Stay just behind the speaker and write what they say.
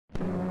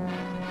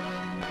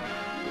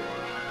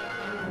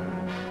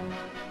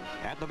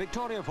the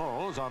Victoria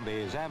Falls on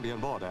the Zambian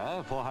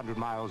border, 400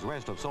 miles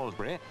west of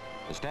Salisbury,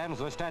 stands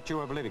the statue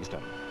of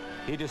Livingstone.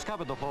 He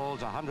discovered the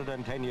falls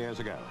 110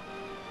 years ago.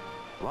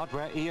 What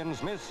were Ian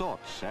Smith's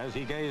thoughts as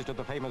he gazed at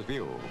the famous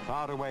view,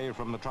 far away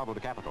from the troubled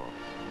capital?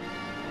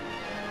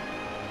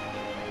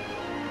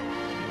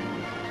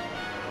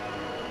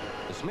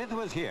 Smith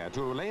was here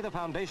to lay the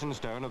foundation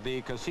stone of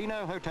the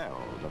Casino Hotel,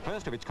 the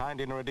first of its kind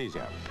in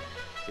Rhodesia.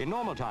 In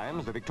normal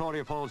times, the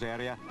Victoria Falls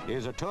area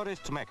is a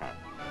tourist's mecca.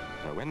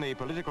 So when the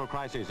political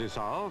crisis is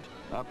solved,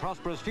 a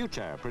prosperous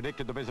future,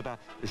 predicted the visitor,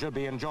 should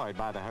be enjoyed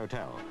by the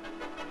hotel.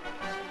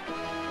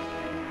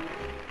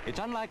 It's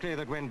unlikely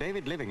that when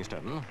David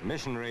Livingstone,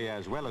 missionary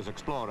as well as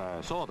explorer,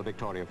 saw the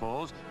Victoria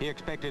Falls, he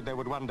expected there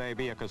would one day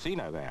be a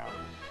casino there.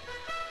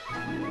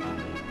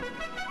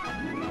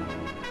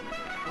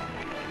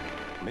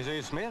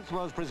 Mrs. Smith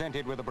was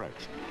presented with a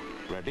brooch.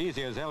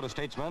 Rhodesia's elder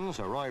statesman,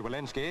 Sir Roy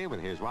Welensky,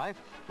 with his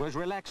wife, was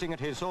relaxing at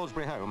his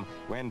Salisbury home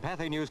when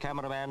Pathé News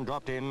cameraman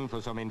dropped in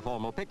for some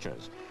informal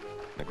pictures.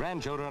 The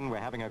grandchildren were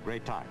having a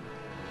great time.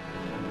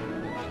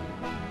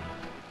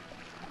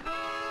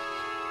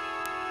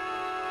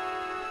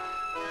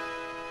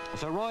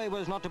 Sir Roy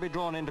was not to be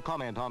drawn into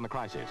comment on the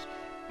crisis,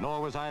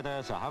 nor was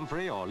either Sir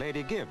Humphrey or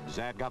Lady Gibbs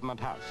at Government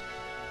House.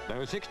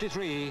 Though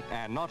 63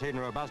 and not in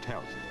robust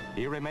health,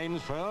 he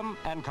remains firm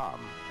and calm.